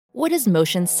What does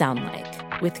motion sound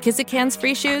like? With Kizik Hands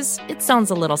Free Shoes, it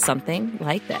sounds a little something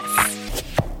like this.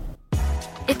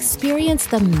 Experience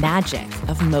the magic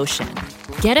of motion.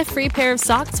 Get a free pair of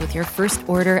socks with your first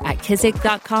order at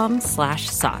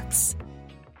kizik.com/socks.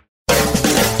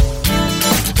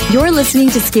 You're listening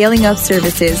to Scaling Up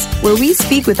Services, where we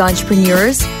speak with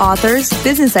entrepreneurs, authors,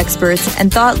 business experts,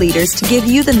 and thought leaders to give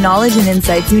you the knowledge and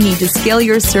insights you need to scale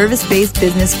your service-based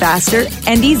business faster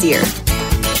and easier.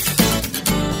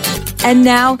 And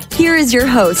now, here is your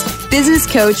host, business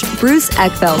coach Bruce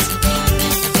Eckfeldt.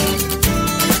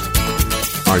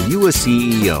 Are you a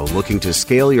CEO looking to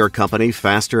scale your company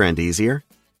faster and easier?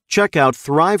 Check out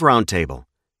Thrive Roundtable.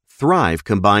 Thrive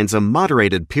combines a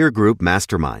moderated peer group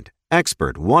mastermind,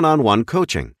 expert one-on-one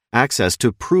coaching, access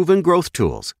to proven growth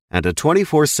tools, and a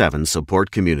 24/7 support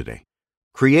community.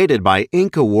 Created by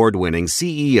Inc. award-winning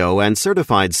CEO and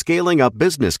certified scaling up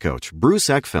business coach Bruce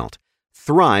Eckfeldt,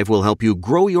 Thrive will help you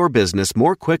grow your business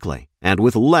more quickly and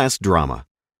with less drama.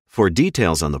 For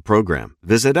details on the program,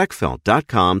 visit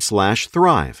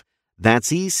eckfeldt.com/thrive.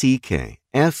 That's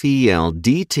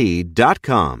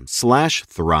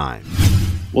ECKFELDT.com/thrive.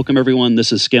 Welcome, everyone.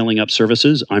 This is Scaling Up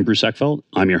Services. I'm Bruce Eckfeldt.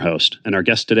 I'm your host. And our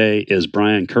guest today is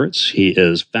Brian Kurtz. He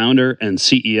is founder and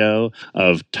CEO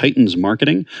of Titans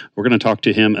Marketing. We're going to talk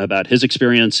to him about his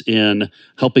experience in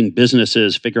helping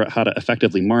businesses figure out how to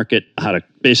effectively market, how to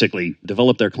basically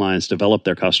develop their clients, develop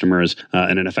their customers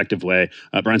in an effective way.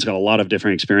 Brian's got a lot of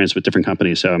different experience with different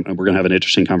companies, so we're going to have an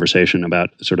interesting conversation about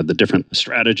sort of the different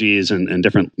strategies and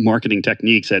different marketing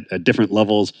techniques at different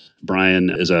levels. Brian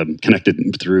is connected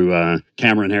through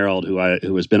Cameron Harold, who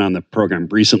has been on the program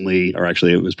recently, or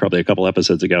actually it was probably a couple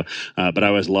episodes ago. But I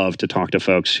always love to talk to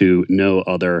folks who know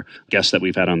other guests that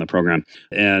we've had on the program.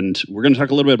 And we're going to talk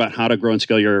a little bit about how to grow and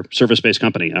scale your service-based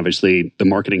company. Obviously, the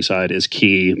marketing side is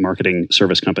key. Marketing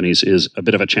service companies is a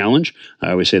bit of a challenge.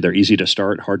 I always say they're easy to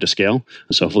start, hard to scale.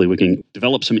 So hopefully we can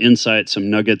develop some insights, some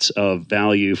nuggets of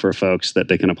value for folks that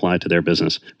they can apply to their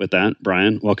business. With that,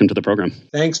 Brian, welcome to the program.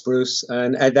 Thanks, Bruce.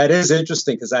 And that is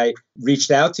interesting because I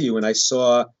reached out to you and I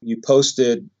saw you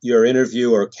posted your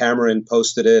interview, or Cameron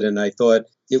posted it, and I thought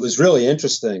it was really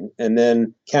interesting. And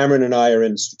then Cameron and I are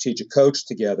in Strategic Coach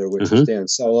together, which is Dan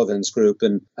Sullivan's group.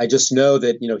 And I just know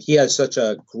that, he has such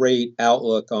a great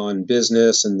outlook on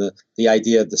business and the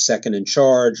idea of the second in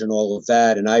charge and all of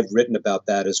that. And I've written about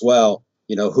that as well.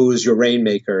 Who is your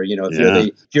rainmaker?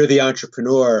 If you're the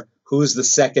entrepreneur, who's the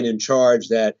second in charge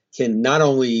that can not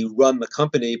only run the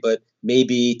company, but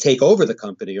maybe take over the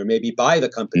company or maybe buy the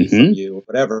company from you or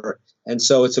whatever. And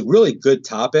so it's a really good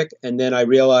topic. And then I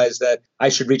realized that I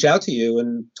should reach out to you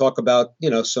and talk about,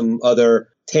 some other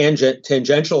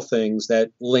tangential things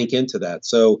that link into that.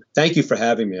 So thank you for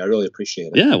having me. I really appreciate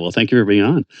it. Yeah, well, thank you for being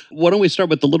on. Why don't we start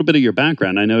with a little bit of your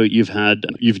background? I know you've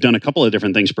done a couple of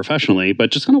different things professionally,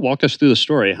 but just kind of walk us through the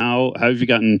story. How have you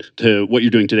gotten to what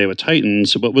you're doing today with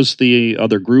Titans? What was the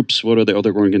other groups? What are the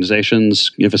other organizations?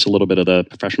 Give us a little bit of the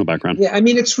professional background. Yeah,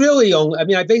 it's really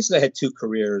I basically had two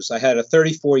careers. I had a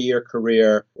 34-year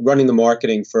career running the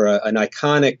marketing for an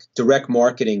iconic direct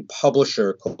marketing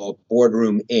publisher called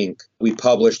Boardroom Inc. We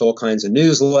published all kinds of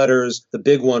newsletters. The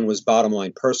big one was Bottom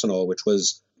Line Personal, which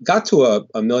got to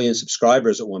a million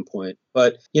subscribers at one point.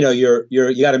 But you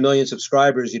got a million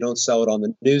subscribers, you don't sell it on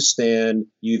the newsstand.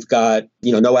 You've got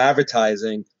no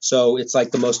advertising, so it's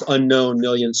like the most unknown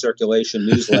million circulation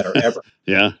newsletter ever.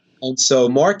 Yeah. And so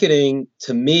marketing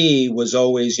to me was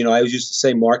always, I always used to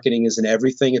say marketing isn't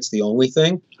everything, it's the only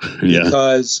thing. Yeah.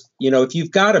 Because, if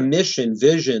you've got a mission,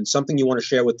 vision, something you want to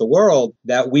share with the world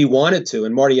that we wanted to,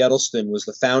 and Marty Edelston was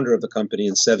the founder of the company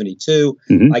in 72.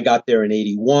 I got there in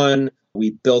 81.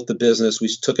 We built the business. We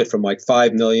took it from like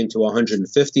 5 million to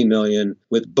 150 million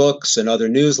with books and other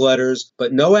newsletters,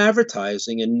 but no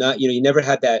advertising, and you never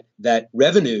had that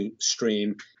revenue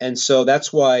stream. And so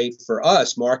that's why for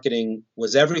us, marketing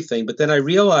was everything. But then I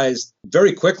realized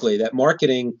very quickly that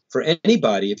marketing for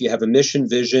anybody, if you have a mission,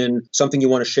 vision, something you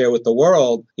want to share with the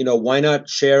world, why not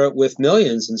share it with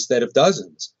millions instead of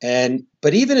dozens?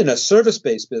 But even in a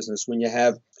service-based business, when you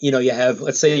have,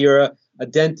 let's say you're a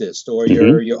dentist, or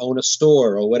you own a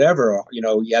store or whatever, or,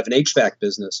 you have an HVAC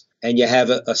business and you have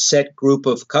a set group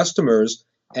of customers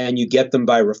and you get them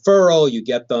by referral, you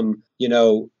get them,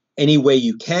 any way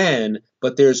you can,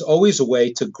 but there's always a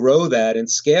way to grow that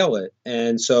and scale it.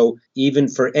 And so even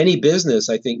for any business,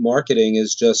 I think marketing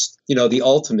is just, the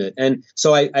ultimate. And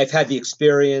so I've had the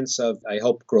experience I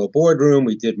helped grow a Boardroom.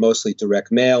 We did mostly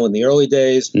direct mail in the early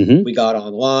days. We got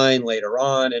online later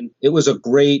on, and it was a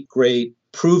great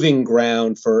proving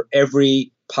ground for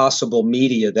every possible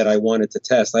media that I wanted to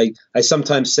test. I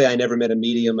sometimes say I never met a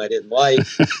medium I didn't like,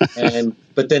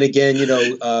 but then again,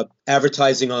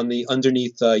 advertising on the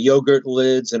underneath yogurt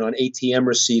lids and on ATM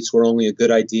receipts were only a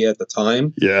good idea at the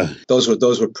time. Yeah, those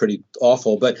were pretty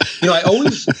awful. But I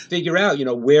always figure out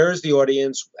where is the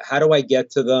audience? How do I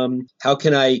get to them? How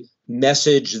can I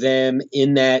message them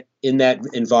in that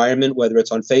environment, whether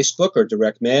it's on Facebook or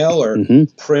direct mail or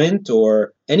print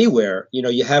or anywhere?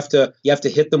 You have to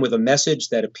hit them with a message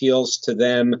that appeals to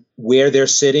them where they're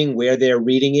sitting, where they're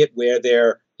reading it, where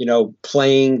they're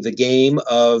playing the game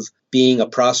of being a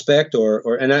prospect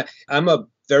and I'm a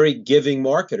very giving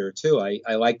marketer too.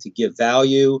 I like to give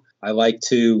value. I like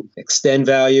to extend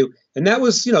value. And that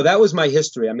was my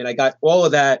history. I mean, I got a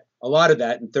lot of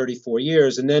that in 34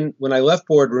 years. And then when I left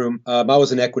Boardroom, I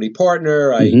was an equity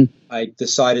partner. I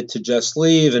decided to just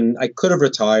leave, and I could have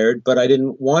retired, but I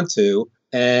didn't want to.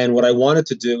 And what I wanted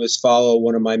to do is follow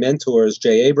one of my mentors,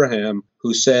 Jay Abraham,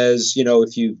 who says,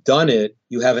 if you've done it,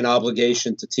 you have an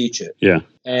obligation to teach it. Yeah.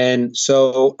 And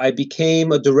so I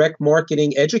became a direct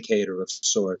marketing educator of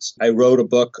sorts. I wrote a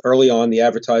book early on, The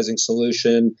Advertising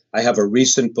Solution. I have a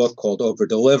recent book called Over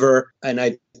Deliver, and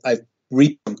I've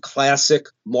read some classic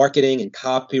marketing and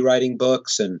copywriting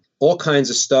books and all kinds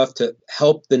of stuff to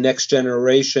help the next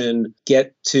generation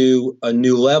get to a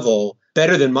new level,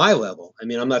 better than my level. I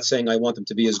mean, I'm not saying I want them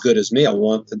to be as good as me. I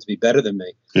want them to be better than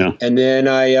me. Yeah. And then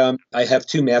I have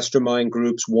two mastermind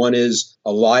groups. One is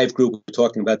a live group. We were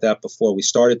talking about that before we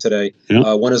started today.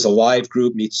 Yeah. One is a live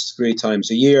group, meets 3 times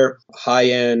a year,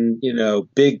 high-end,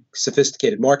 big,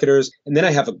 sophisticated marketers. And then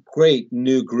I have a great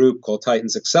new group called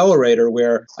Titans Accelerator,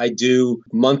 where I do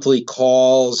monthly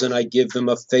calls and I give them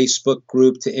a Facebook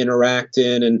group to interact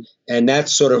in. And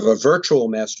that's sort of a virtual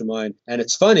mastermind. And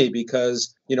it's funny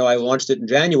because, I launched it in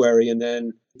January, and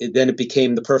then it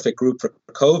became the perfect group for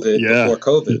COVID, before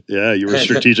COVID. Yeah, you were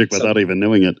strategic without even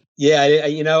knowing it. Yeah,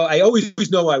 I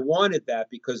always know I wanted that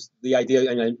because the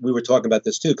idea, and we were talking about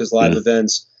this too, because live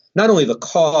events, not only the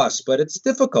cost, but it's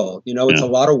difficult. It's a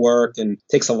lot of work and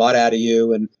takes a lot out of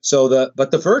you. And so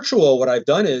the virtual, what I've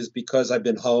done is, because I've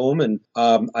been home and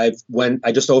I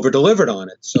just over delivered on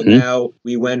it. So now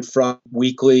we went from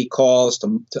weekly calls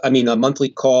to monthly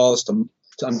calls to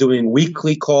I'm doing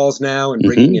weekly calls now and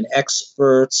bringing in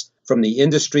experts from the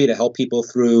industry to help people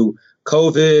through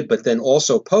COVID, but then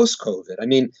also post-COVID. I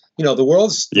mean, the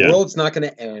world's not going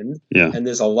to end, and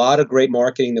there's a lot of great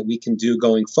marketing that we can do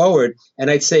going forward.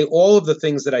 And I'd say all of the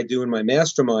things that I do in my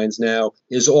masterminds now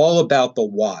is all about the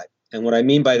why. And what I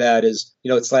mean by that is,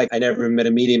 it's like I never met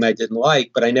a medium I didn't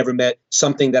like, but I never met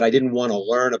something that I didn't want to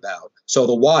learn about. So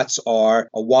the whats are,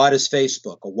 a what is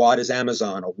Facebook, a what is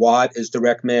Amazon, a what is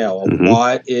direct mail, a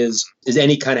what is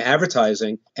any kind of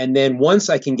advertising. And then once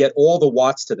I can get all the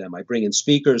whats to them, I bring in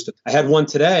speakers. I had one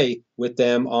today with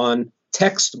them on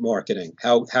text marketing,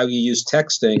 how you use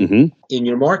texting in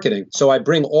your marketing. So I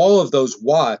bring all of those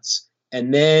whats.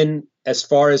 And then as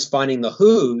far as finding the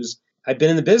who's, I've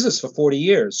been in the business for 40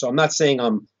 years. So I'm not saying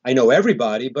I know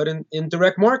everybody, but in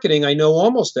direct marketing, I know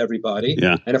almost everybody.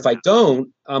 Yeah. And if I don't,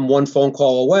 I'm one phone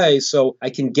call away. So I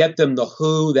can get them the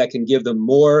who that can give them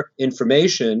more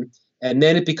information. And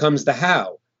then it becomes the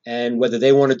how. And whether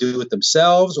they want to do it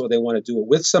themselves or they want to do it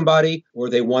with somebody or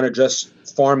they want to just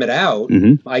farm it out,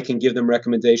 I can give them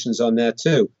recommendations on that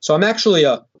too. So I'm actually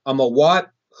I'm a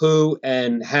what, who,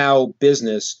 and how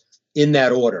business in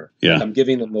that order. Yeah. I'm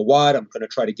giving them the what, I'm going to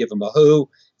try to give them a who,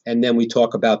 and then we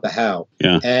talk about the how.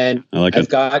 Yeah. And I've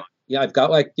got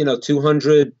like,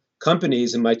 200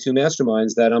 companies in my 2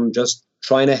 masterminds that I'm just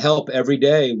trying to help every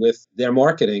day with their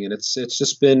marketing. And it's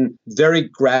just been very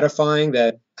gratifying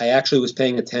that I actually was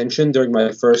paying attention during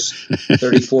my first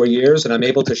 34 years, and I'm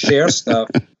able to share stuff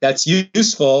that's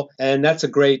useful, and that's a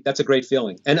great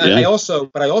feeling. And I also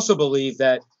believe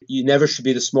that you never should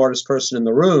be the smartest person in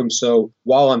the room. So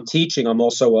while I'm teaching, I'm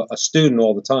also a student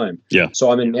all the time. Yeah.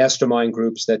 So I'm in mastermind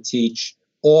groups that teach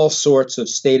all sorts of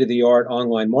state-of-the-art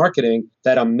online marketing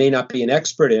that I may not be an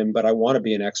expert in, but I want to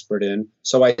be an expert in.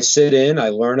 So I sit in, I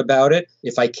learn about it.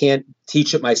 If I can't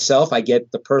teach it myself, I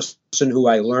get the person who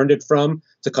I learned it from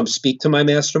to come speak to my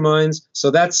masterminds.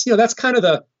 So that's kind of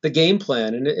the game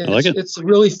plan. And it's a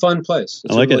really fun place.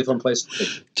 It's a really fun place to be.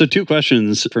 So 2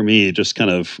 questions for me, just kind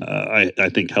of, I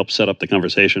think help set up the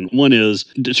conversation. One is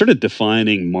sort of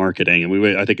defining marketing.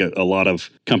 And I think a lot of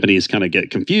companies kind of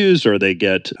get confused, or it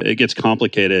gets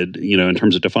complicated, in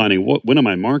terms of defining when am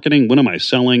I marketing? When am I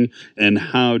selling? And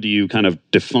how do you kind of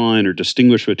define or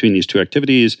distinguish between these 2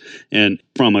 activities? And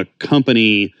from a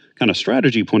company kind of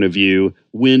strategy point of view,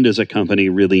 when does a company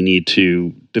really need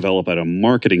to develop a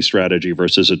marketing strategy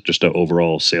versus just an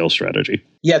overall sales strategy?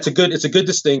 Yeah, it's a good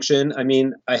distinction. I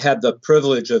mean, I had the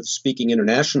privilege of speaking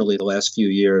internationally the last few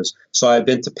years. So I've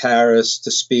been to Paris to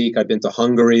speak. I've been to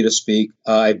Hungary to speak.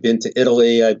 I've been to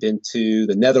Italy. I've been to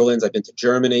the Netherlands. I've been to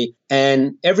Germany.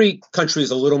 And every country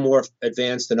is a little more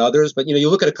advanced than others. But,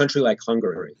 you look at a country like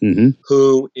Hungary,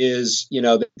 who is,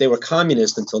 they were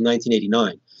communist until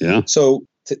 1989. Yeah. So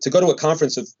to go to a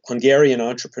conference of Hungarian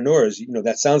entrepreneurs,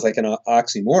 that sounds like an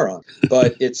oxymoron,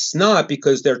 but it's not,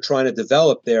 because they're trying to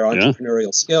develop their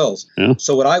entrepreneurial skills. Yeah.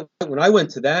 So when I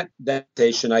went to that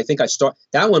station, I think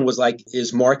that one was like,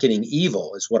 is marketing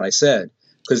evil, is what I said.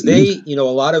 Because they, a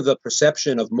lot of the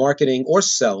perception of marketing or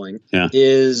selling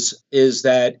is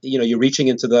that, you're reaching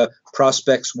into the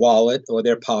prospect's wallet or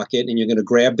their pocket, and you're going to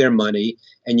grab their money,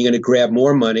 and you're going to grab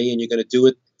more money, and you're going to do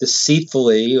it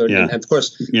deceitfully. And of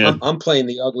course, I'm playing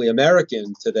the ugly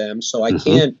American to them. So I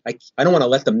can't, I don't want to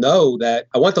let them know that.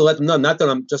 I want to let them know, not that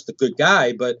I'm just a good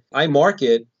guy, but I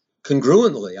market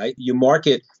congruently. You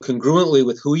market congruently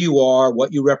with who you are,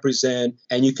 what you represent,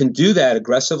 and you can do that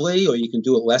aggressively or you can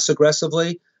do it less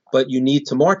aggressively, but you need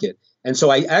to market. And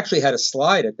so I actually had a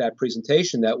slide at that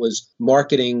presentation that was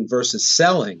marketing versus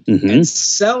selling. And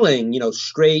selling,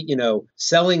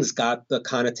 selling's got the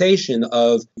connotation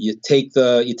of you take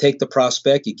the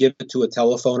prospect, you give it to a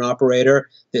telephone operator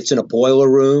that's in a boiler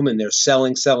room, and they're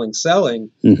selling.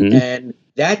 And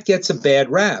that gets a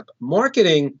bad rap.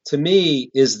 Marketing, to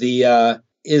me, is the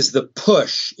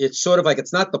push. It's sort of like,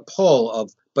 it's not the pull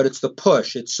but it's the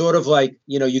push. It's sort of like,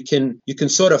 you can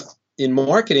sort of, in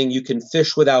marketing, you can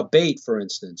fish without bait, for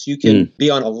instance. You can be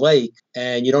on a lake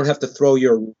and you don't have to throw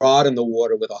your rod in the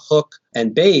water with a hook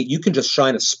and bait. You can just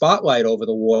shine a spotlight over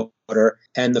the water,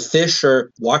 and the fish are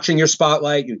watching your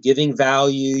spotlight. You're giving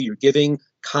value, you're giving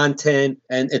content,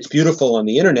 and it's beautiful on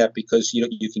the internet because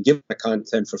you can give the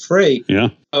content for free. Yeah.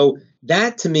 So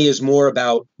that, to me, is more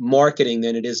about marketing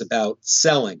than it is about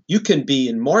selling. You can be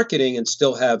in marketing and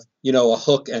still have, a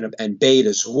hook and bait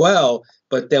as well.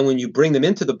 But then when you bring them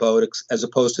into the boat, as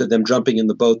opposed to them jumping in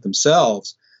the boat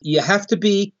themselves, you have to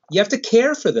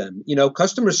care for them.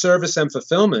 Customer service and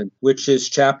fulfillment, which is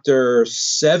chapter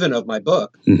 7 of my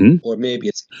book, or maybe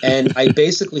it's, and I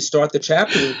basically start the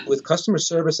chapter with customer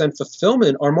service and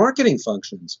fulfillment are marketing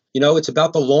functions. It's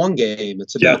about the long game.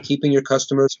 It's about keeping your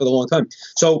customers for the long time.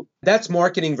 So that's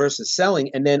marketing versus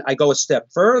selling. And then I go a step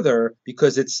further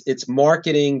because it's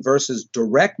marketing versus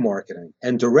direct marketing.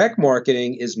 And direct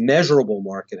marketing is measurable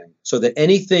marketing. So that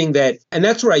and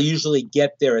that's where I usually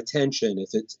get their attention,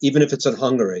 even if it's in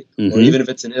Hungary or even if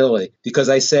it's in Italy, because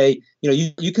I say,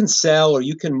 you can sell or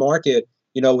you can market,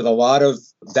 with a lot of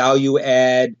value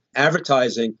add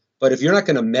advertising, but if you're not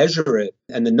going to measure it,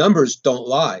 and the numbers don't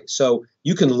lie. So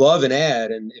you can love an ad,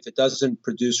 and if it doesn't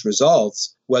produce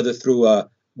results, whether through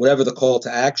whatever the call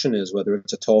to action is, whether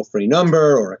it's a toll-free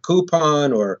number or a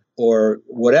coupon or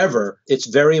whatever, it's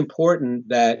very important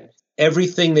that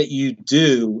everything that you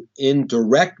do in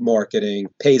direct marketing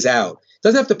pays out. It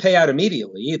doesn't have to pay out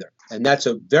immediately either. And that's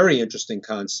a very interesting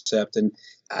concept. And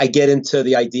I get into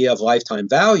the idea of lifetime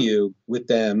value with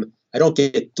them. I don't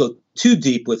get too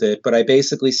deep with it, but I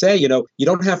basically say, you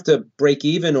don't have to break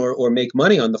even or make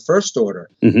money on the first order.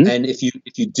 And if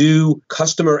you do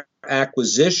customer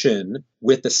acquisition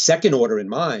with the second order in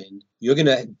mind, you're going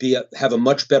to have a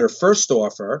much better first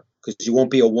offer because you won't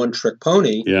be a one-trick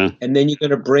pony. Yeah. And then you're going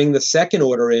to bring the second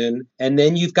order in, and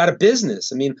then you've got a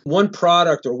business. I mean, one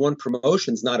product or one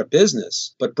promotion is not a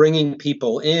business, but bringing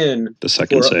people in the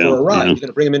second sale for a ride. You're going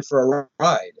to bring them in for a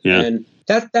ride. Yeah. And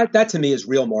that to me is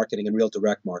real marketing and real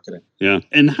direct marketing. Yeah.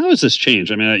 And how has this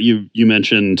changed? I mean, you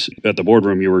mentioned at the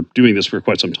boardroom you were doing this for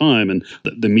quite some time, and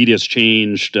the media's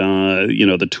changed.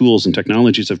 The tools and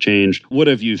technologies have changed. What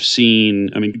have you seen?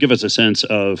 I mean, give us a sense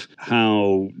of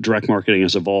how direct marketing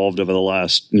has evolved over the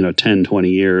last 10, 20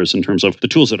 years in terms of the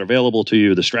tools that are available to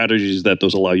you, the strategies that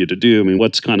those allow you to do. I mean,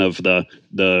 what's kind of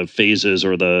the phases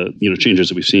or the changes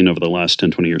that we've seen over the last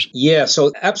 10, 20 years? Yeah.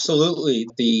 So absolutely.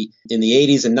 In the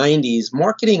 80s and 90s,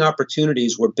 marketing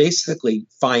opportunities were basically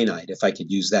finite, if I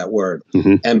could use that word.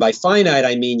 And by finite,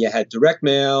 I mean you had direct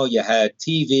mail, you had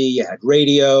TV, you had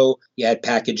radio, you had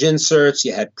package inserts,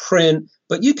 you had print,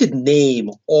 but you could name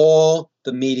all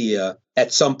the media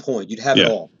at some point. You'd have it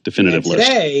all. Definitive and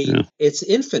today, it's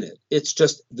infinite. It's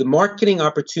just the marketing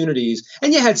opportunities.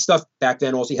 And you had stuff back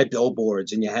then also. You had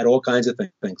billboards and you had all kinds of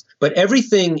things. But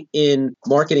everything in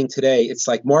marketing today, it's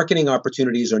like marketing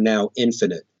opportunities are now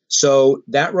infinite. So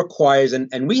that requires,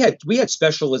 and we had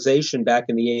specialization back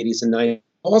in the 80s and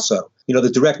also. The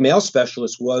direct mail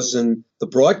specialist wasn't the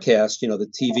broadcast, the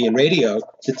TV and radio,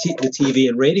 the TV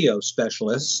and radio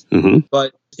specialists,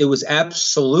 but it was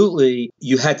absolutely,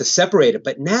 you had to separate it.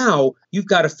 But now you've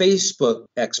got a Facebook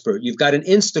expert, you've got an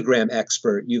Instagram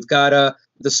expert, you've got a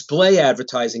display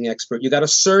advertising expert, you got a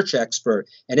search expert,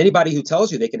 and anybody who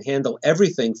tells you they can handle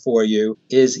everything for you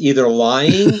is either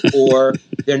lying or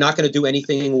they're not going to do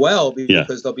anything well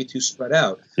because they'll be too spread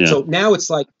out. Yeah. So now it's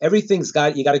like you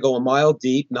got to go a mile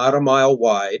deep, not a mile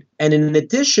wide. And in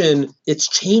addition, it's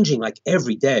changing like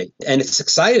every day. And it's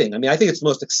exciting. I mean, I think it's the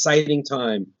most exciting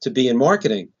time to be in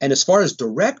marketing. And as far as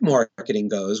direct marketing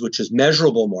goes, which is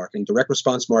measurable marketing, direct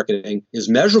response marketing is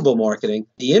measurable marketing,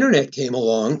 the internet came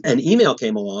along and email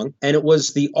came along, and it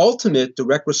was the ultimate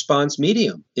direct response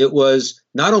medium. It was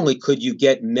not only could you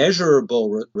get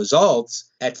measurable results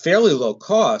at fairly low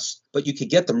cost, but you could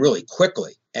get them really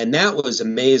quickly. And that was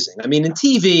amazing. I mean, in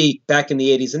TV back in the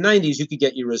 80s and 90s, you could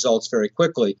get your results very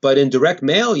quickly. But in direct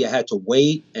mail, you had to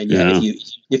wait. And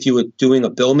if you were doing a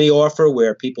bill me offer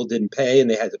where people didn't pay and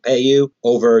they had to pay you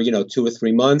over, 2 or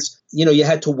 3 months, you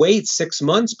had to wait 6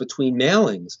 months between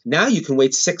mailings. Now you can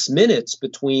wait 6 minutes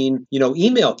between,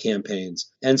 email campaigns.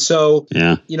 And so,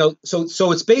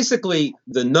 so it's basically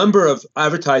the number of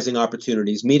advertising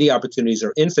opportunities, media opportunities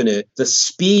are infinite, the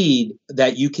speed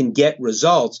that you can get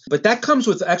results. But that comes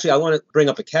with, actually, I want to bring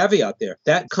up a caveat there.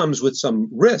 That comes with some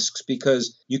risks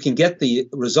because you can get the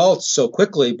results so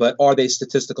quickly, but are they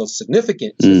statistically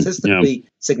significant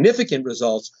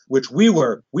results, which we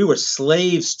were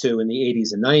slaves to in the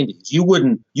 80s and 90s. You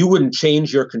wouldn't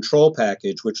change your control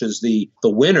package, which is the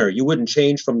winner. You wouldn't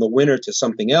change from the winner to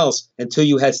something else until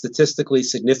you had statistically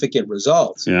significant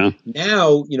results. Yeah. Now,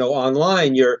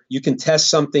 online, you can test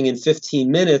something in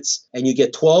 15 minutes and you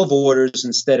get 12 orders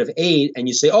instead of 8, and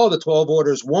you say, oh, the 12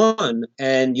 orders won,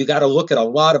 and you got to look at a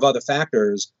lot of other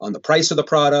factors on the price of the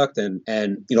product and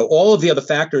all of the other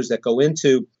factors that go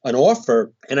into an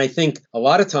offer. And I think a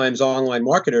lot of times online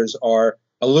marketers are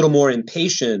a little more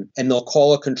impatient and they'll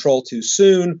call a control too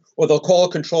soon, or they'll call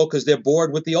a control because they're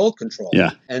bored with the old control.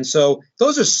 Yeah. And so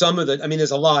those are some of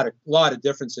there's a lot of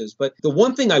differences. But the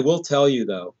one thing I will tell you,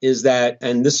 though, is that,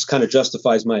 and this kind of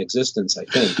justifies my existence, I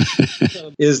think,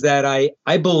 is that I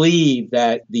believe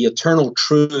that the eternal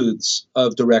truths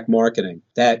of direct marketing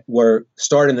that were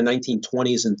started in the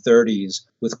 1920s and 30s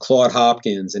with Claude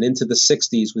Hopkins, and into the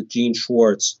 60s with Gene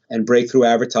Schwartz and breakthrough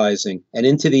advertising, and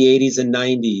into the 80s and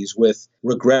 90s with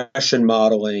regression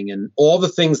modeling and all the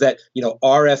things that,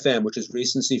 RFM, which is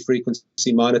recency,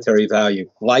 frequency, monetary value,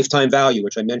 lifetime value,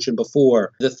 which I mentioned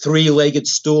before, the three-legged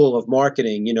stool of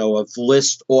marketing, of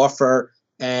list, offer,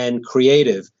 and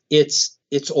creative. It's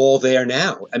all there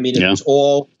now. I mean, it's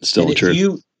all still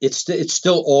true. It's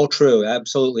still all true.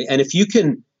 Absolutely. And if you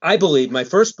can, I believe my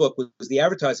first book was The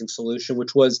Advertising Solution,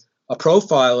 which was a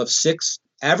profile of 6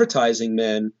 advertising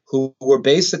men who were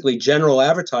basically general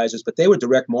advertisers, but they were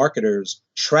direct marketers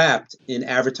trapped in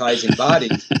advertising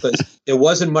bodies because there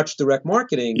wasn't much direct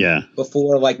marketing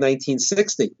before like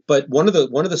 1960. But one of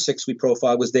the 6 we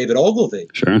profiled was David Ogilvy.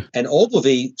 Sure. And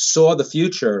Ogilvy saw the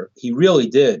future. He really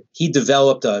did. He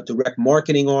developed a direct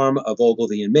marketing arm of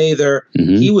Ogilvy and Mather.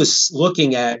 Mm-hmm. He was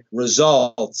looking at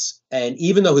results. And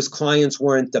even though his clients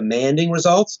weren't demanding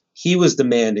results, he was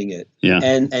demanding it. Yeah.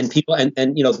 And people and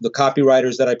the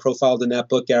copywriters that I profiled in that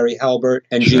book, Gary Halbert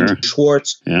and Gene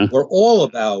Schwartz, were all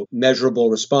about measurable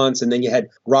response. And then you had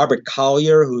Robert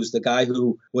Collier, who's the guy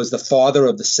who was the father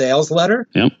of the sales letter.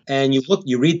 Yep. And you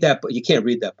read that book. You can't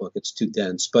read that book. It's too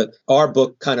dense. But our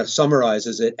book kind of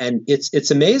summarizes it. And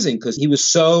it's amazing because they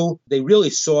really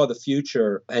saw the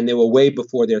future and they were way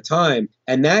before their time.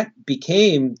 And that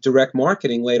became direct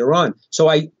marketing later on. So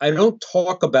I don't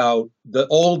talk about the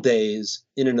old days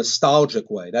in a nostalgic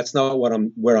way. That's not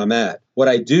where I'm at. What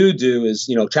I do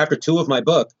is, chapter 2 of my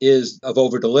book is of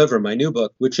Over Deliver, my new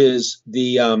book, which is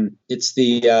the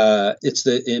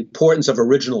importance of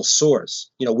original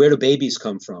source. Where do babies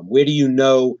come from? Where do you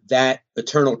know that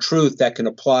eternal truth that can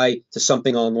apply to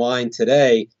something online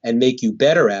today and make you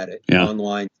better at it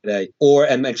online today?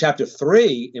 And chapter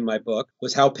 3 in my book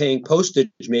was how paying postage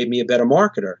made me a better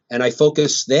marketer. And I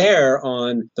focused there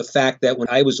on the fact that when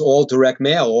I was all direct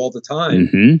mail all the time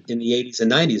in the 80s and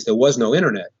 90s, there was no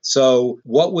internet. So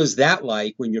what was that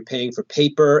like when you're paying for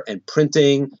paper and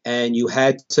printing and you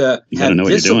had to have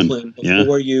discipline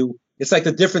it's like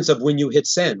the difference of when you hit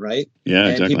send, right? Yeah,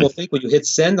 and exactly. People think when you hit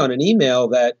send on an email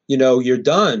that, you're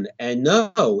done. And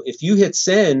no, if you hit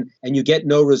send and you get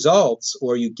no results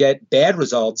or you get bad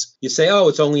results, you say, oh,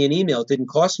 it's only an email. It didn't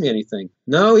cost me anything.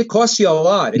 No, it costs you a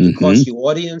lot. It could cost you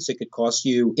audience. It could cost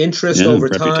you interest over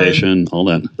reputation, time. All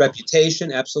that.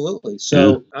 Reputation, absolutely.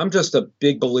 So I'm just a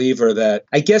big believer that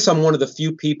I guess I'm one of the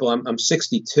few people, I'm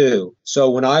 62. So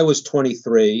when I was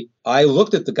 23, I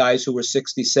looked at the guys who were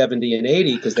 60, 70, and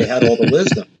 80 because they had all the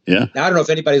wisdom. Yeah. Now, I don't know if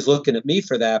anybody's looking at me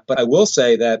for that, but I will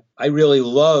say that I really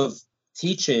love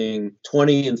teaching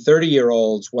 20 and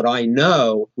 30-year-olds what I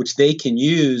know, which they can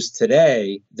use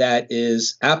today that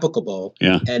is applicable.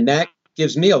 Yeah. And that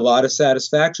gives me a lot of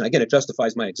satisfaction. Again, it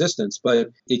justifies my existence, but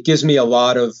it gives me a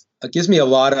lot of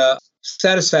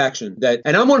satisfaction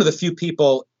and I'm one of the few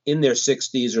people in their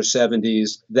 60s or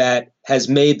 70s that has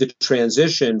made the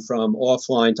transition from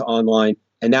offline to online.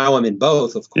 And now I'm in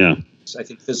both, of course. Yeah. I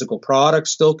think physical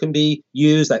products still can be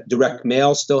used, that direct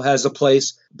mail still has a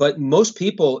place. But most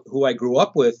people who I grew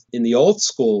up with in the old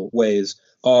school ways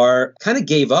kind of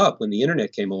gave up when the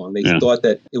internet came along. They thought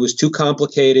that it was too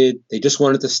complicated. They just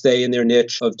wanted to stay in their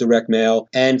niche of direct mail.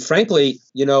 And frankly,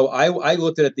 I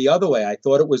looked at it the other way. I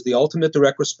thought it was the ultimate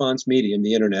direct response medium,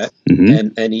 the internet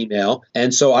and email.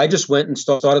 And so I just went and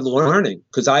started learning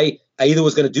because I either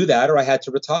was going to do that or I had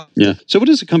to retire. Yeah. So what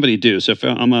does a company do? So if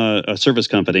I'm a service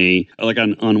company, like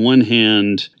on one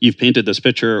hand, you've painted this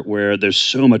picture where there's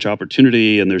so much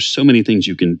opportunity and there's so many things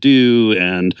you can do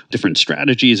and different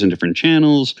strategies and different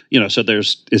channels, so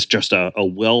it's just a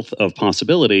wealth of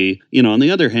possibility. On the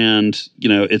other hand,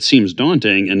 it seems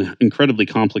daunting and incredibly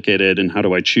complicated. And how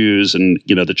do I choose? And,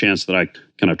 the chance that I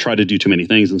kind of try to do too many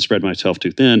things and spread myself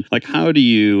too thin. Like, how do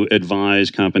you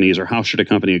advise companies or how should a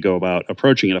company go about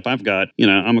approaching it? If I've got,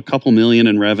 I'm a couple million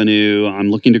in revenue, I'm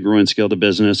looking to grow and scale the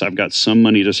business, I've got some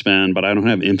money to spend, but I don't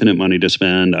have infinite money to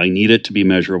spend. I need it to be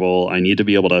measurable. I need to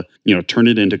be able to, turn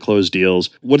it into closed deals.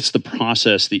 What's the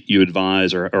process that you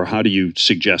advise or how do you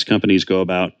suggest companies go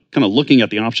about kind of looking at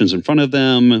the options in front of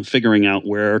them, figuring out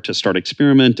where to start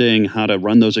experimenting, how to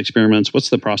run those experiments? What's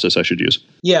the process I should use?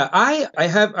 Yeah, I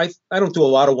don't do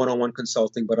a lot of one-on-one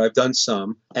consulting, but I've done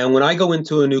some. And when I go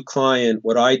into a new client,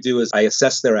 what I do is I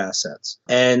assess their assets.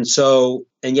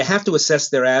 And you have to assess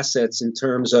their assets in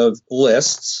terms of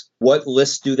lists. What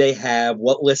lists do they have?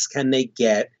 What lists can they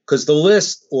get? Because the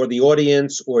list or the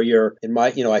audience or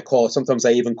sometimes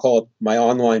I even call it my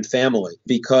online family,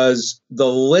 because the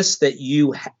list that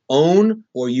you own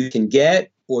or you can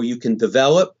get or you can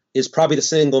develop is probably the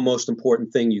single most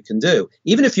important thing you can do.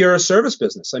 Even if you're a service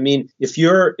business. I mean, if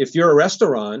you're a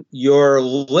restaurant, your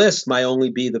list might only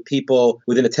be the people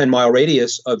within a 10-mile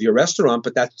radius of your restaurant,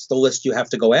 but that's the list you have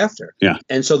to go after. Yeah.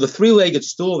 And so the three-legged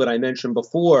stool that I mentioned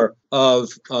before of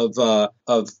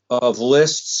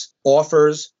lists,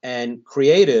 offers, and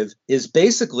creative is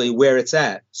basically where it's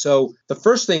at. So the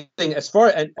first thing, and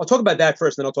I'll talk about that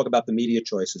first, then I'll talk about the media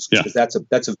choices, because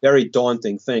that's a very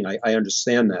daunting thing. I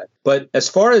understand that. But as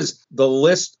far as the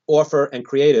list, offer, and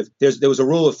creative, there was a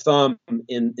rule of thumb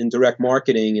in direct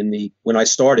marketing when I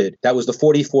started. That was the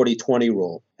 40-40-20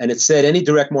 rule. And it said any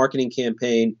direct marketing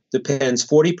campaign depends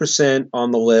 40%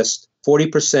 on the list,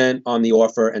 40% on the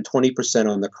offer, and 20%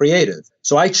 on the creative.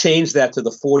 So I changed that to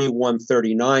the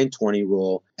 41-39-20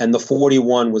 rule, and the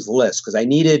 41 was list, because I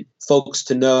needed folks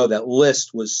to know that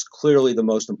list was clearly the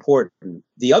most important.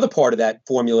 The other part of that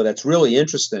formula that's really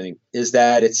interesting is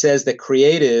that it says that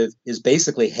creative is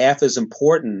basically half as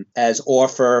important as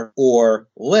offer or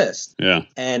list. Yeah.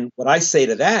 And what I say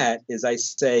to that is I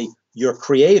say, your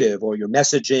creative or your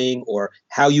messaging or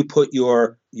how you put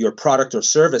your product or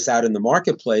service out in the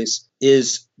marketplace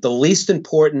is the least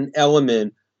important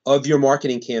element of your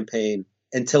marketing campaign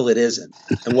until it isn't.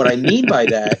 And what I mean by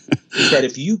that is that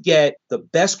if you get the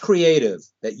best creative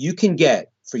that you can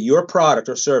get for your product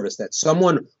or service, that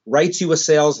someone writes you a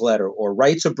sales letter or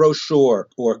writes a brochure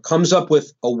or comes up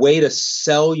with a way to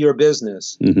sell your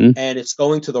business, and it's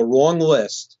going to the wrong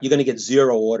list, you're going to get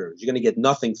 0 orders. You're going to get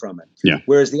nothing from it. Yeah.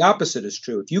 Whereas the opposite is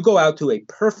true. If you go out to a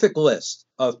perfect list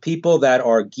of people that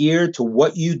are geared to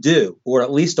what you do, or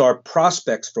at least are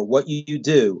prospects for what you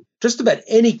do, just about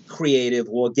any creative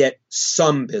will get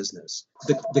some business.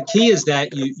 The key is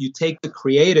that you take the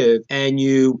creative and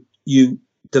you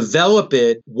develop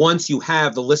it once you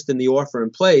have the list and the offer in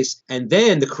place, and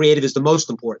then the creative is the most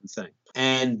important thing.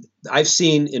 And I've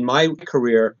seen in my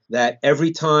career that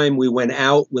every time we went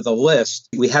out with a list,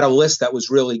 we had a list that was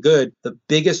really good. The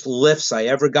biggest lifts I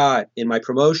ever got in my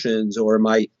promotions or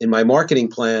in my marketing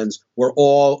plans were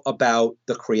all about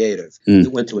the creative.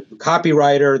 It went to a new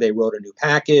copywriter, they wrote a new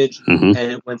package, and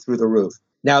it went through the roof.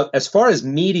 Now, as far as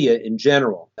media in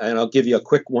general, and I'll give you a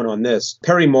quick one on this,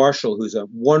 Perry Marshall, who's a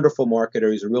wonderful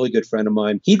marketer, he's a really good friend of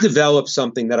mine, he developed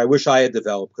something that I wish I had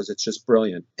developed because it's just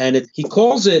brilliant. And he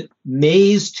calls it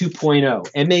Maze 2.0,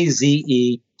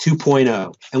 M-A-Z-E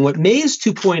 2.0. And what Maze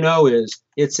 2.0 is,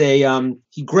 it's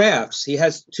he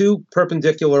has two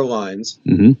perpendicular lines,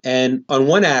 and on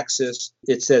one axis,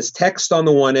 it says text on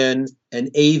the one end and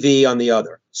AV on the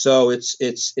other. So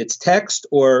it's text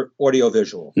or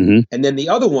audiovisual. And then the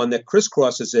other one that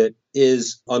crisscrosses it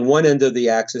is on one end of the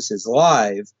axis is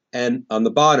live, and on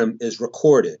the bottom is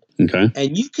recorded. Okay.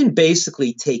 And you can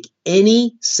basically take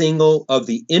any single of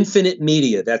the infinite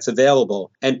media that's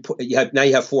available, and you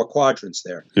have 4 quadrants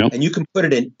there. Yep. And you can put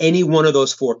it in any one of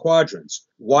those 4 quadrants.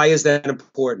 Why is that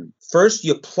important? First,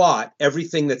 you plot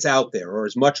everything that's out there, or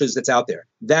as much as that's out there.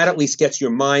 That at least gets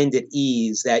your mind at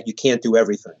ease that you can't do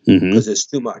everything because there's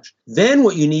too much. Then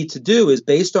what you need to do is,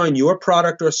 based on your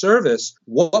product or service,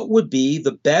 what would be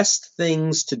the best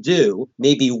things to do,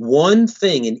 maybe one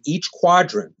thing in each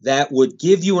quadrant that would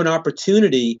give you an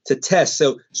opportunity to test.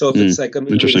 So if it's like, let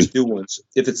me just do one.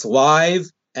 If it's live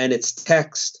and it's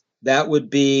text, that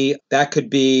could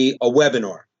be a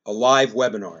webinar, a live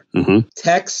webinar.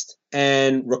 Text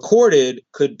and recorded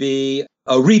could be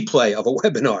a replay of a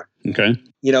webinar. Okay.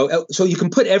 So you can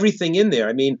put everything in there.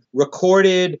 I mean,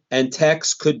 recorded and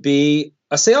text could be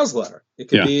a sales letter. It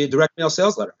could be a direct mail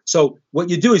sales letter. So what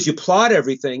you do is you plot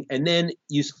everything, and then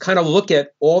you kind of look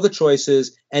at all the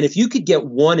choices. And if you could get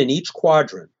one in each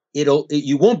quadrant,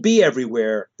 you won't be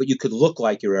everywhere, but you could look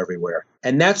like you're everywhere.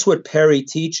 And that's what Perry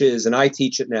teaches, and I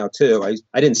teach it now too.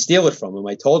 I didn't steal it from him.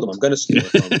 I told him I'm going to steal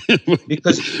it from him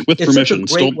because with it's permission,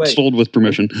 such a great way. Sold with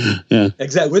permission. Yeah,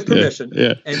 exactly, with permission.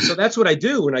 Yeah. And so that's what I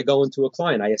do when I go into a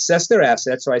client. I assess their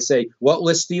assets. So I say, "What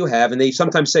list do you have?" And they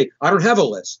sometimes say, "I don't have a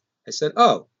list." I said,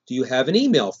 "Oh, do you have an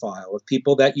email file of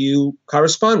people that you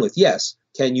correspond with?" "Yes."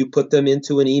 "Can you put them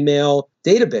into an email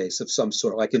database of some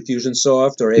sort, like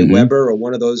Infusionsoft or Aweber or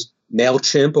one of those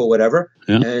MailChimp or whatever?"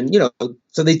 Yeah. And,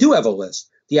 so they do have a list.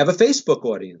 Do you have a Facebook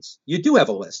audience? You do have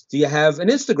a list. Do you have an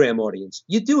Instagram audience?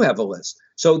 You do have a list.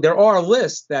 So there are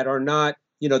lists that are not,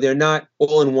 they're not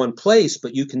all in one place,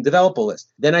 but you can develop a list.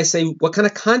 Then I say, what kind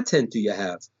of content do you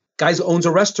have? Guy owns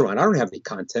a restaurant. I don't have any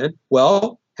content.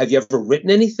 Well, have you ever written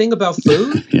anything about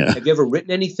food? Yeah. Have you ever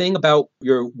written anything about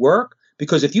your work?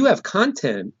 Because if you have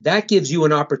content, that gives you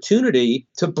an opportunity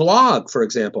to blog, for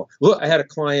example. Look, I had a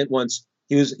client once.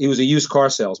 He was a used car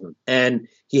salesman, and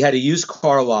he had a used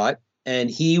car lot, and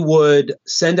he would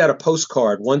send out a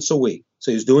postcard once a week. So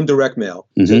he was doing direct mail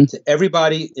to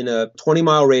everybody in a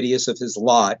 20-mile radius of his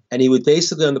lot. And he would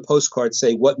basically on the postcard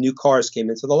say what new cars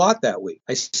came into the lot that week.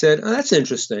 I said, "Oh, that's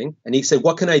interesting." And he said,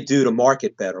 "What can I do to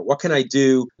market better? What can I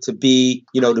do to be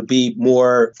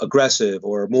more aggressive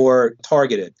or more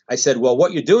targeted?" I said, "Well,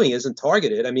 what you're doing isn't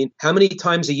targeted. I mean, how many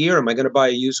times a year am I going to buy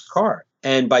a used car?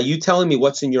 And by you telling me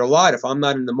what's in your lot, if I'm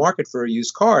not in the market for a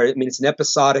used car, I mean, it's an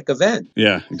episodic event."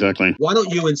 Yeah, exactly. Why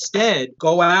don't you instead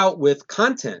go out with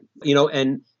content,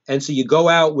 and so you go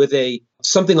out with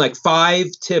something like 5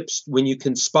 tips when you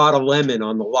can spot a lemon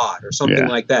on the lot or something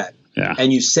like that. Yeah.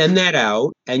 And you send that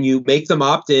out and you make them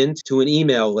opt in to an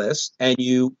email list, and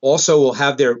you also will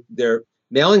have their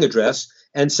mailing address.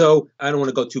 And so I don't want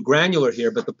to go too granular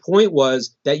here, but the point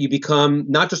was that you become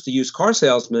not just a used car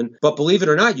salesman, but believe it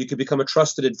or not, you could become a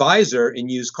trusted advisor in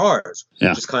used cars,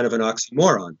 which is kind of an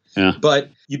oxymoron. Yeah.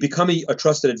 But you become a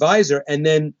trusted advisor, and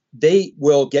then they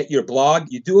will get your blog.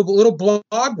 You do a little blog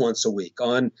once a week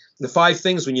on the 5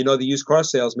 things when the used car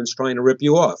salesman's trying to rip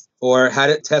you off, or how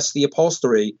to test the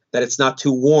upholstery that it's not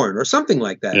too worn, or something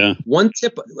like that. Yeah.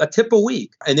 A tip a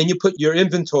week. And then you put your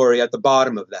inventory at the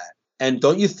bottom of that. And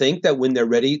don't you think that when they're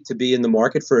ready to be in the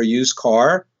market for a used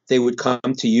car, they would come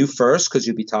to you first because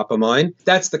you'd be top of mind?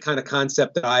 That's the kind of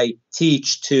concept that I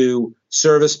teach to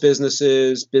service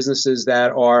businesses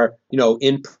that are,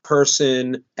 in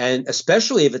person, and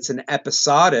especially if it's an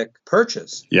episodic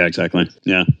purchase. Yeah, exactly.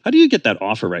 Yeah. How do you get that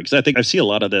offer right? Because I think I see a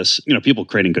lot of this, people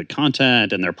creating good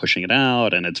content and they're pushing it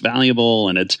out and it's valuable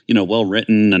and it's, well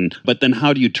written. But then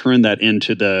how do you turn that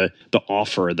into the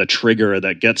offer, the trigger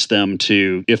that gets them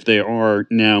to, if they are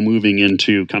now moving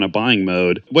into kind of buying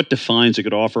mode, what defines a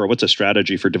good offer, or what's a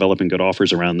strategy for developing good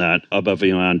offers around that above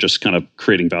and beyond just kind of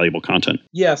creating valuable content?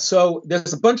 Yeah. So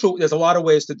So there's a lot of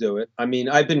ways to do it. I mean,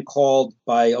 I've been called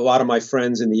by a lot of my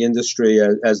friends in the industry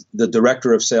as the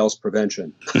director of sales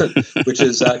prevention, which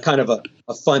is kind of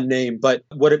a fun name. But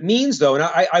what it means, though, and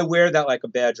I wear that like a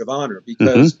badge of honor,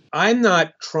 because I'm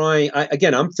not trying,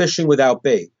 again, I'm fishing without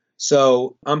bait.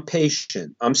 So I'm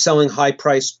patient. I'm selling high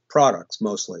priced products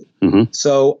mostly.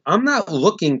 So I'm not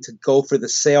looking to go for the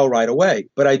sale right away,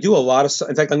 but I do a lot of,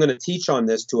 in fact, I'm going to teach on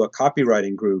this to a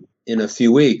copywriting group in a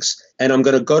few weeks. And I'm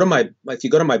going to go to if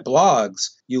you go to my blogs,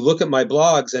 you look at my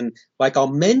blogs and like,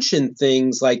 I'll mention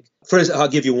things like, I'll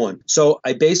give you one. So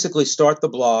I basically start the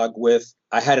blog with,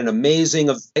 I had an amazing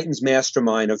Titans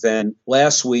Mastermind event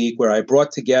last week where I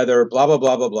brought together blah, blah,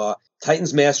 blah, blah, blah.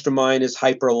 Titans Mastermind is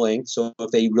hyperlinked. So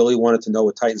if they really wanted to know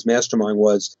what Titans Mastermind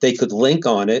was, they could link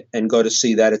on it and go to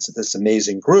see that it's this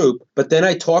amazing group. But then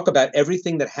I talk about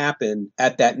everything that happened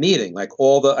at that meeting, like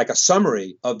like a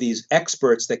summary of these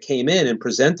experts that came in and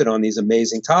presented on these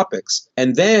amazing topics.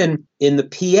 And then in the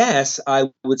PS,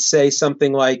 I would say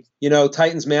something like,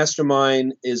 Titans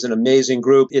Mastermind is an amazing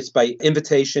group. It's by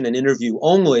invitation and interview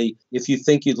only. If you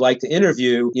think you'd like to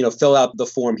interview, fill out the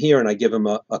form here, and I give them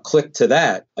a click to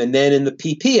that. And then in the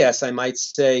PPS, I might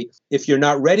say, if you're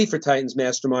not ready for Titans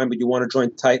Mastermind, but you want to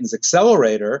join Titans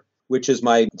Accelerator, which is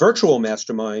my virtual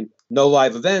mastermind, no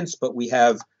live events, but we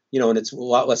have, and it's a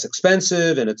lot less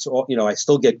expensive, and it's all, I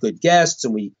still get good guests,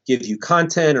 and we give you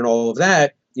content and all of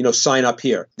that, sign up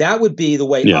here. That would be the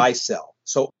way I sell.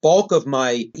 So bulk of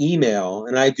my email,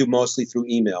 and I do mostly through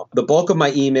email, the bulk of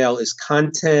my email is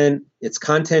content. It's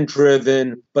content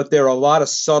driven, but there are a lot of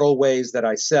subtle ways that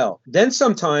I sell. Then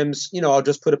sometimes, I'll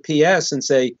just put a PS and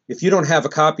say, if you don't have a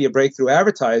copy of Breakthrough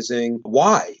Advertising,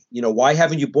 why? Why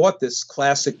haven't you bought this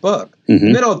classic book?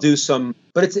 And then I'll do some,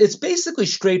 but it's basically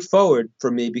straightforward for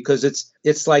me, because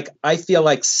it's like, I feel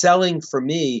like selling for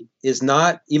me is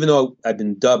not, even though I've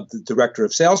been dubbed the director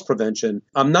of sales prevention,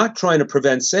 I'm not trying to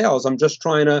prevent sales. I'm just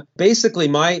trying to, basically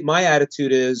my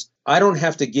attitude is, I don't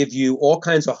have to give you all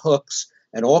kinds of hooks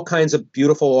and all kinds of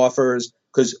beautiful offers,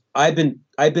 because I've been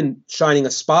shining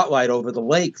a spotlight over the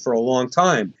lake for a long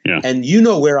time. And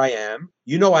where I am.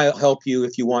 I'll help you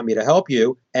if you want me to help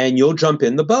you, and you'll jump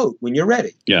in the boat when you're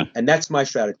ready. And that's my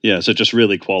strategy. So just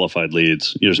really qualified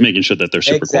leads. You're just making sure that they're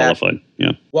super qualified.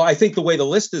 Well, I think the way the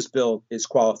list is built is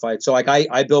qualified. So like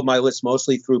I build my list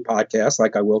mostly through podcasts,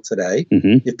 like I will today.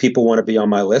 If people want to be on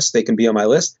my list, they can be on my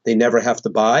list. They never have to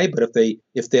buy, but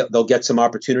if they'll get some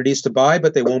opportunities to buy,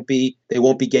 but they won't be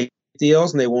getting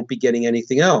deals, and they won't be getting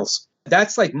anything else.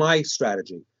 That's like my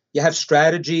strategy. You have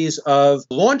strategies of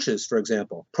launches, for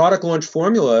example. Product launch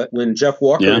formula, when Jeff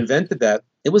Walker invented that,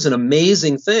 it was an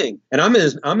amazing thing. And I'm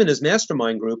in his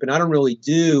mastermind group, and I don't really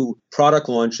do product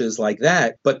launches like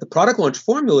that. But the product launch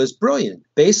formula is brilliant.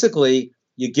 Basically,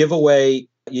 you give away,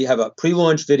 you have a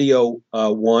pre-launch video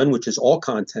 1, which is all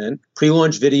content,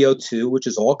 pre-launch video 2, which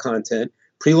is all content,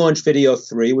 pre-launch video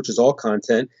 3, which is all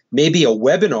content, maybe a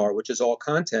webinar, which is all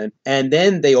content, and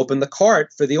then they open the cart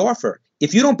for the offer.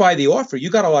 If you don't buy the offer,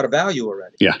 you got a lot of value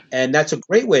already. And that's a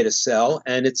great way to sell.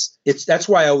 And that's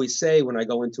why I always say when I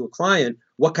go into a client,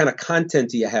 what kind of content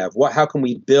do you have? How can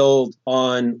we build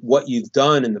on what you've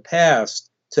done in the past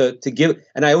to give?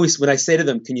 And I always, when I say to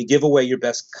them, can you give away your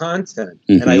best content?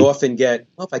 And I often get,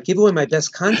 well, if I give away my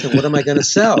best content, what am I going to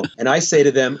sell? And I say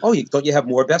to them, don't you have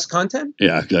more best content?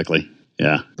 Exactly.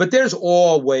 But there's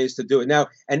all ways to do it now.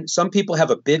 And some people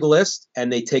have a big list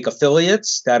and they take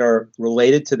affiliates that are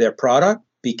related to their product.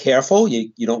 Be careful.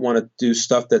 You don't want to do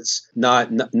stuff that's not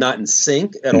in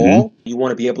sync at all. You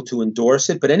want to be able to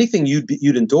endorse it. But anything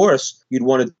you'd endorse, you'd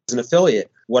want it as an affiliate.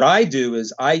 What I do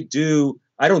is I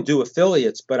don't do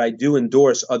affiliates, but I do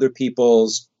endorse other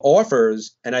people's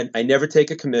offers, and I never take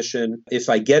a commission. If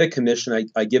I get a commission,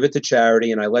 I give it to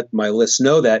charity, and I let my list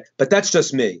know that. But that's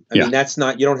just me. I mean, that's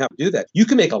not, you don't have to do that. You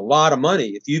can make a lot of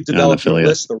money if you've developed your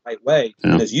list the right way.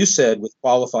 As you said, with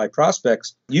qualified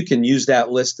prospects, you can use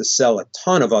that list to sell a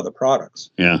ton of other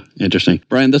products. Interesting.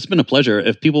 Brian, that's been a pleasure.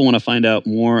 If people want to find out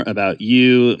more about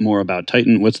you, more about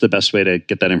Titan, what's the best way to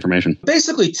get that information?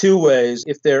 Basically 2 ways.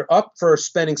 If they're up for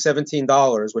spending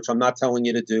 $17, which I'm not telling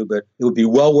you to do, but it would be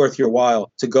well worth your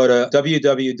while to go to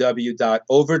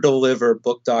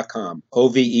www.overdeliverbook.com,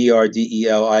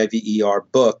 OVERDELIVER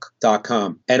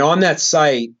book.com. And on that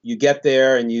site, you get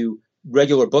there and you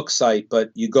regular book site, but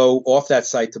you go off that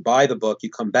site to buy the book, you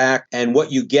come back, and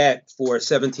what you get for a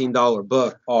 $17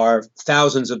 book are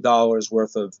thousands of dollars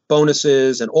worth of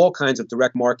bonuses and all kinds of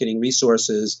direct marketing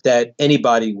resources that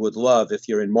anybody would love if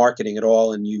you're in marketing at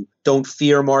all and you don't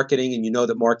fear marketing and you know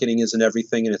that marketing isn't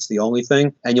everything and it's the only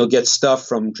thing. And you'll get stuff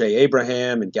from Jay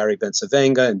Abraham and Gary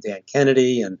Bencivenga and Dan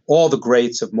Kennedy and all the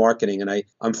greats of marketing. And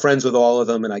I'm friends with all of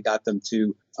them, and I got them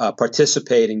to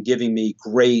participate in giving me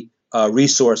great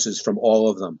resources from all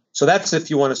of them. So that's if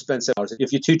you want to spend $7.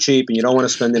 If you're too cheap and you don't want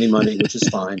to spend any money, which is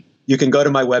fine, you can go to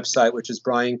my website, which is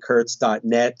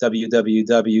briankurtz.net,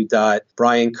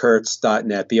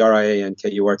 www.briankurtz.net,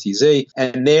 BrianKurtz.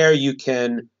 And there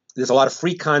there's a lot of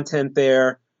free content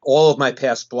there. All of my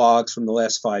past blogs from the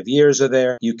last 5 years are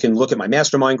there. You can look at my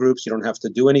mastermind groups. You don't have to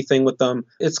do anything with them.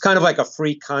 It's kind of like a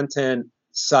free content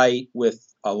site with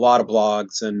a lot of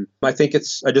blogs, and I think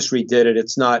I just redid it.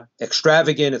 It's not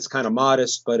extravagant, it's kind of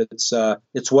modest, but it's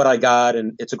what I got,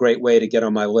 and it's a great way to get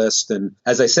on my list. And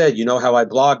as I said, you know how I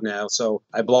blog now, so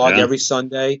I blog every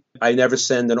Sunday. I never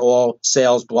send an all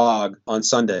sales blog on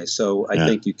Sunday, so I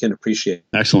think you can appreciate it.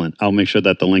 Excellent. I'll make sure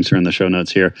that the links are in the show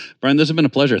notes here. Brian, this has been a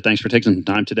pleasure. Thanks for taking some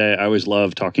time today. I always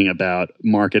love talking about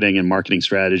marketing and marketing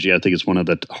strategy. I think it's one of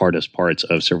the hardest parts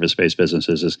of service-based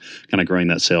businesses is kind of growing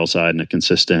that sales side in a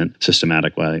consistent,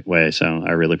 systematic way. So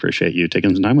I really appreciate you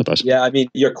taking some time with us. Yeah, I mean,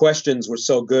 your questions were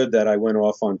so good that I went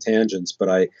off on tangents, but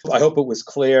I hope it was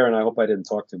clear, and I hope I didn't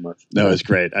talk too much. No, it's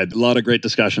great. A lot of great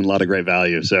discussion, a lot of great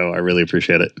value. So I really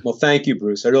appreciate it. Well, thank you,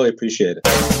 Bruce. I really appreciate it.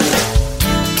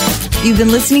 You've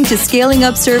been listening to Scaling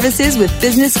Up Services with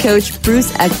business coach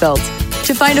Bruce Eckfeldt.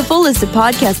 To find a full list of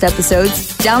podcast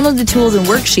episodes, download the tools and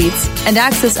worksheets, and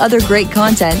access other great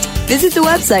content, visit the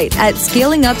website at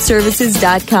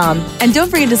scalingupservices.com. And don't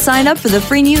forget to sign up for the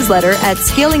free newsletter at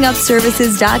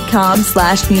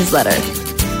scalingupservices.com/newsletter.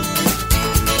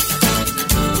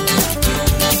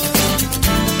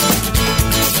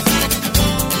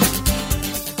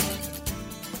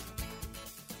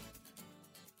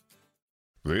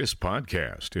 This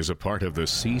podcast is a part of the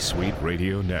C-Suite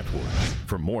Radio Network.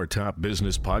 For more top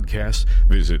business podcasts,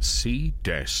 visit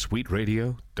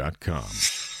c-suiteradio.com.